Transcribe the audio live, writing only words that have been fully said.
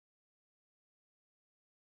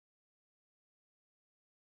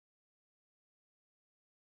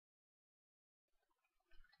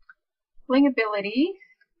Bling-abilities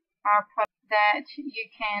are a product that you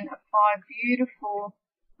can apply beautiful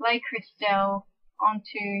lait crystal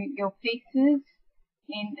onto your pieces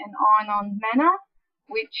in an iron-on manner,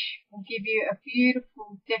 which will give you a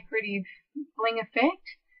beautiful decorative bling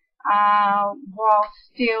effect while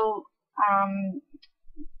still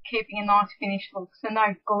keeping a nice finished look. So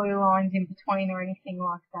no glue lines in between or anything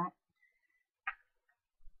like that.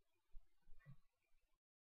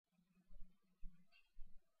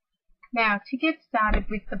 Now, to get started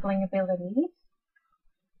with the Bling-abilities,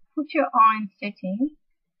 put your iron setting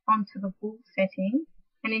onto the wool setting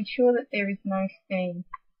and ensure that there is no steam.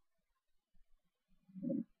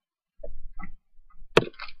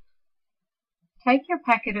 Take your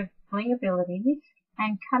packet of Bling-abilities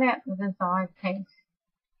and cut out the desired piece.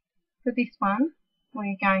 For this one,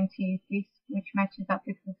 we're going to use this, which matches up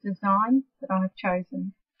with the design that I have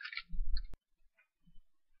chosen.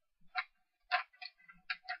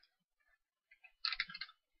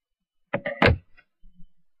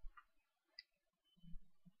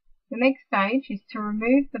 The next stage is to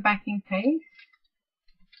remove the backing piece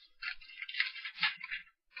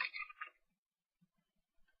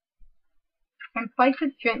and place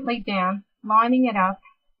it gently down, lining it up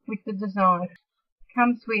with the design. It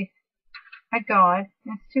comes with a guide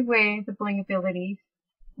as to where the Bling-abilities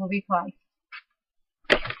will be placed.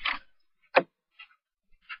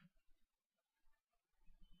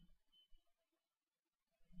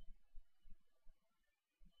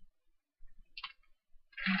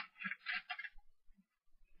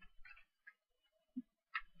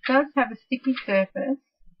 It does have a sticky surface,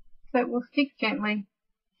 so it will stick gently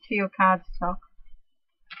to your cardstock.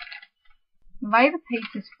 Lay the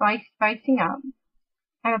pieces facing up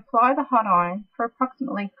and apply the hot iron for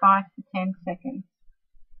approximately 5 to 10 seconds.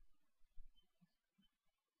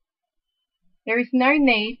 There is no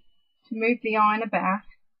need to move the iron about,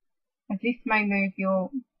 as this may move your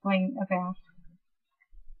bling about.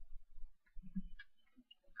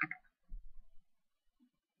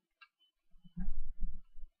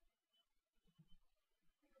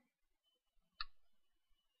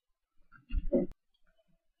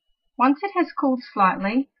 Once it has cooled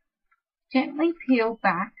slightly, gently peel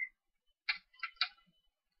back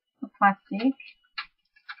the plastic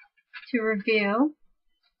to reveal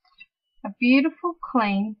a beautiful,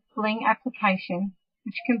 clean bling application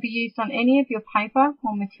which can be used on any of your paper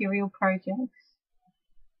or material projects.